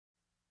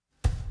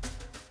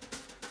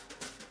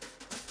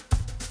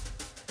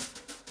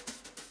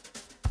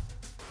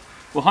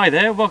Well, hi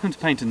there, welcome to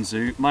Paignton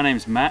Zoo. My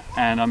name's Matt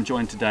and I'm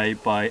joined today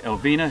by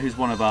Elvina, who's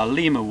one of our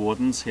lemur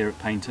wardens here at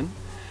Paignton.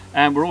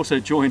 And we're also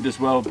joined as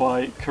well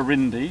by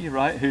Corindi,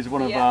 right, who's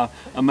one of our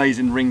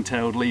amazing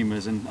ring-tailed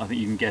lemurs, and I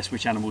think you can guess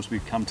which animals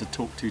we've come to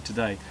talk to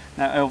today.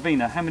 Now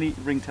Elvina, how many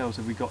ring-tails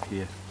have we got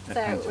here at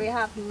Paignton? We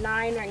have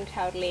 9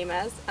 ring-tailed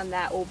lemurs and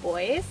they're all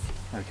boys.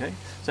 Okay,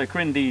 so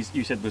Corindi's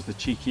you said was the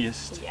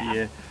cheekiest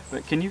here,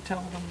 but can you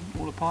tell them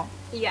all apart?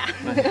 Yeah.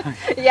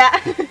 Yeah.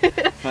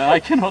 But I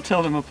cannot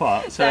tell them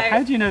apart, so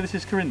how do you know this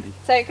is Corindi?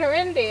 So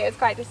Corindi is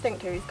quite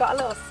distinctive. He's got a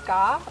little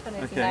scar on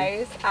his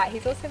nose.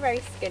 He's also very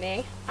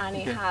skinny and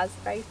he has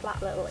very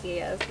flat little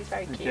ears. He's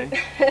very cute.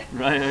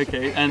 Right,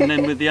 okay. And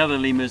then with the other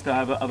lemurs, they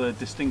have other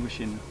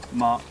distinguishing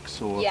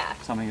marks or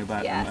something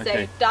about them?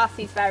 Okay. So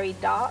Darcy's very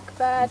dark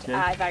bird,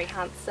 very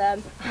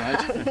handsome.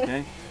 Right,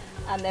 okay.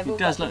 And he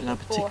does look like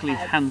a particularly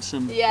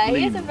handsome lemur.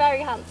 He is a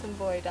very handsome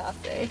boy,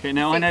 Darcy. Okay,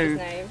 now I know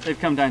they've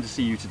come down to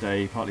see you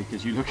today, partly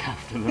because you look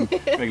after them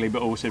regularly,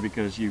 but also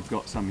because you've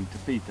got something to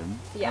feed them.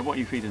 Yeah. What are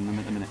you feeding them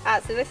at the minute?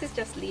 So this is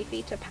just leaf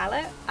eater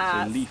pellet.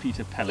 So leaf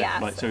eater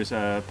pellet, so it's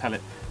a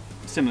pellet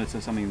similar to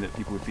something that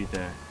people would feed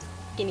their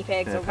guinea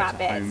pigs or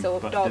rabbits or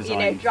dogs,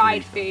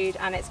 dried food,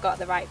 and it's got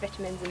the right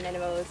vitamins and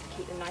minerals to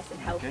keep them nice and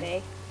healthy.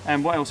 Okay.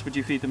 And what else would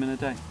you feed them in a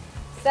day?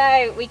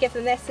 So we give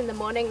them this in the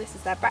morning, this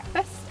is their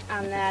breakfast,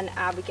 and then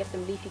we give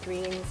them leafy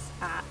greens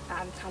at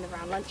kind of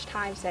around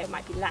lunchtime, so it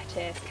might be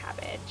lettuce,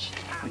 cabbage,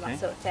 that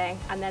sort of thing.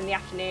 And then in the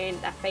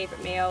afternoon, their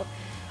favourite meal,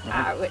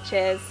 which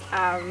is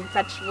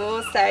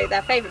vegetables. So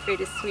their favourite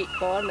food is sweet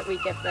corn that we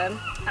give them.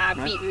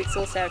 Beetroot's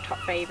also a top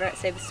favourite,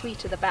 so the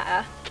sweeter the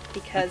better.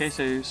 Because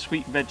so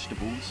sweet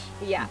vegetables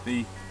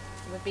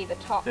would be the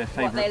top,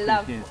 what they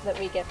love that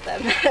we give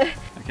them.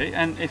 Okay,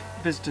 and if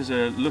visitors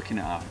are looking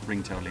at our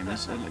ring-tailed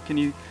lemurs, can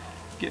you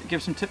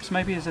give some tips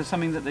maybe? Is there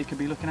something that they could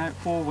be looking out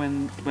for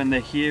when they're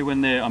here,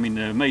 they're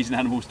amazing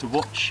animals to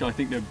watch, I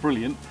think they're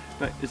brilliant,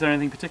 but is there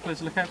anything particular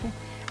to look out for?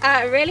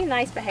 Really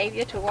nice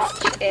behaviour to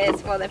watch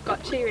is, well, they've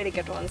got 2 really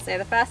good ones. So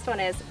the first one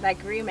is their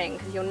grooming,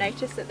 because you'll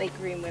notice that they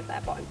groom with their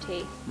bottom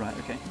teeth. Right,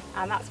 okay.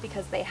 And that's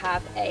because they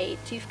have a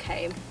tooth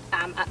comb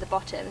at the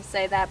bottom.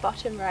 So their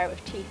bottom row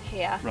of teeth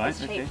here is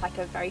shaped like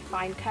a very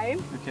fine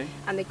comb. Okay.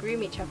 And they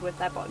groom each other with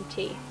their bottom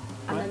teeth.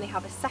 And then they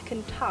have a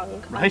second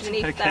tongue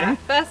underneath their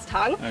first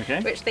tongue,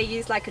 which they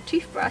use like a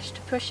toothbrush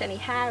to push any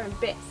hair and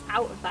bits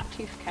out of that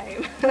tooth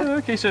comb.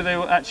 Okay, so they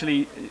will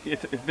actually,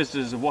 if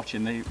visitors are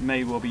watching, they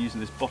may well be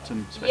using this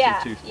bottom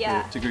special tooth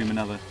to groom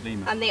another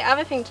lemur. And the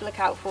other thing to look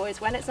out for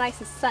is when it's nice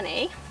and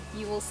sunny,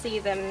 you will see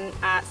them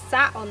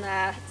sat,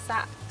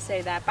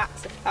 so their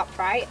backs are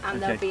upright,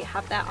 and they'll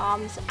have their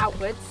arms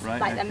outwards,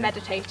 like they're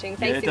meditating,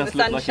 facing the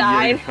sunshine.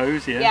 Like a yoga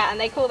pose, and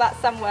they call that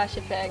sun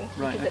worshipping,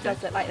 because it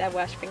does look like they're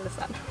worshipping the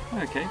sun.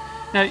 Okay.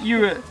 Now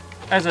you,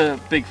 as a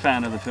big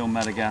fan of the film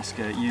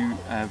Madagascar, you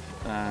have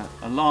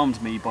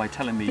alarmed me by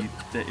telling me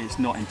that it's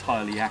not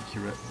entirely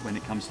accurate when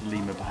it comes to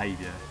lemur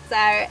behaviour.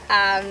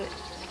 So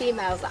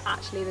females are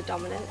actually the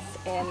dominants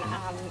in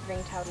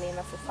ring-tailed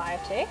lemur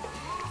society.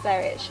 So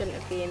it shouldn't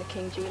have been a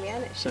King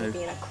Julian, it should have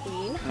been a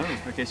queen.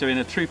 Oh, okay, so in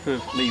a troop of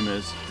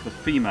lemurs, the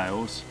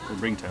females, or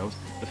ringtails,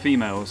 the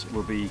females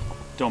will be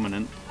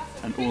dominant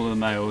and all of the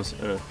males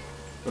are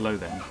below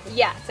them?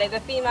 Yeah, so the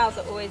females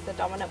are always the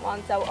dominant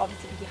ones. There will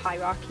obviously be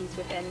hierarchies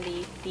within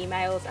the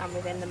females and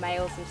within the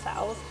males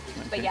themselves.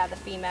 But yeah, the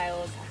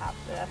females have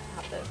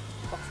the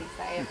bossy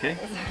say. Okay,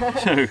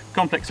 so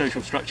complex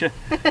social structure.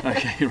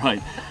 Okay,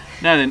 right.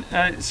 Now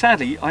then,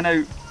 sadly, I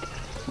know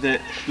that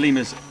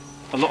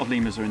a lot of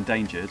lemurs are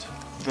endangered,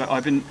 but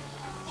I've been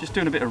just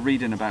doing a bit of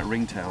reading about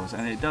ringtails,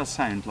 and it does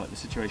sound like the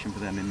situation for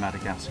them in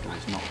Madagascar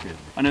is not good.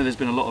 I know there's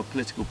been a lot of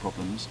political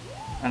problems,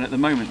 and at the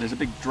moment there's a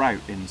big drought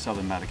in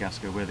southern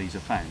Madagascar where these are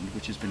found,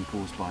 which has been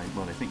caused by,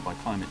 well, they think by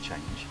climate change,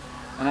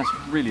 and that's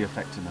really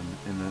affecting them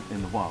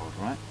in the wild,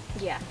 right?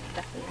 Yeah,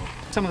 definitely.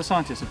 Some of the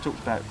scientists have talked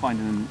about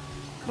finding them,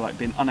 like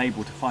being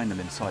unable to find them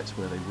in sites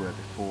where they were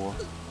before.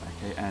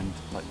 And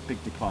like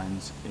big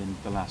declines in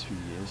the last few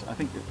years. I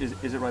think,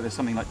 is it right, there's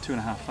something like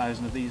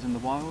 2,500 of these in the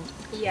wild?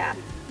 Yeah,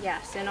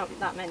 so not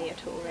that many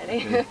at all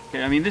really.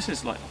 Okay, I mean this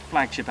is like a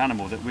flagship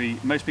animal that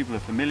most people are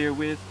familiar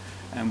with,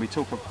 and we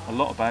talk a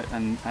lot about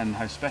and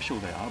how special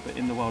they are, but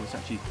in the wild it's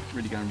actually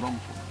really going wrong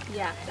for them.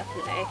 Yeah,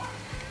 definitely.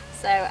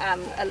 So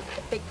a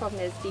big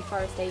problem is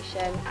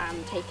deforestation,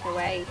 taking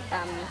away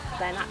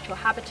their natural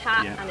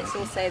habitat, and it's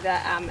also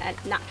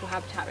that natural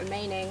habitat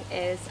remaining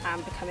is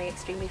becoming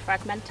extremely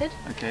fragmented.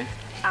 Okay.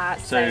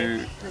 So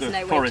there's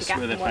no way to get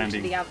from one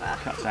to the other.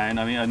 Cut down.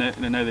 I mean, I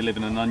know they live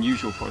in an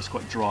unusual forest,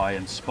 quite dry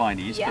and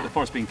spiny, but the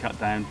forest being cut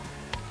down,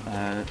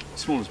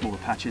 smaller and smaller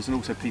patches, and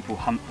also people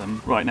hunt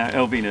them. Right, now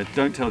Elvina,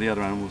 don't tell the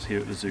other animals here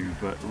at the zoo,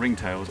 but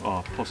ringtails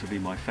are possibly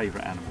my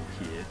favourite animal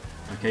here.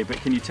 Okay, but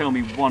can you tell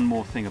me one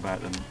more thing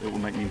about them that will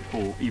make me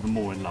fall even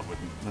more in love with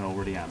them than I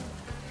already am?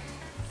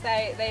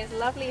 So those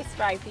lovely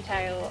stripy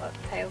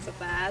tails of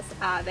theirs,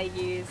 they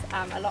use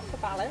a lot for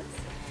balance,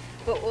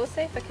 but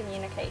also for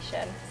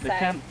communication. They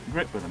can't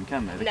grip with them,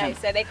 can they? No,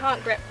 so they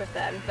can't grip with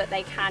them, but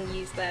they can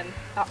use them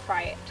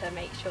upright to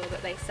make sure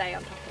that they stay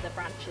on top of the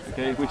branches.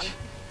 Okay, which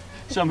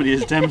somebody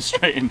is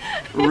demonstrating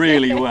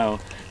really well.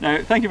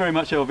 Now, thank you very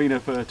much,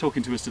 Elvina, for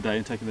talking to us today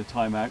and taking the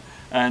time out.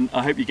 And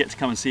I hope you get to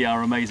come and see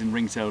our amazing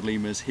ring-tailed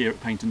lemurs here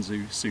at Paignton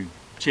Zoo soon.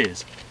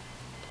 Cheers.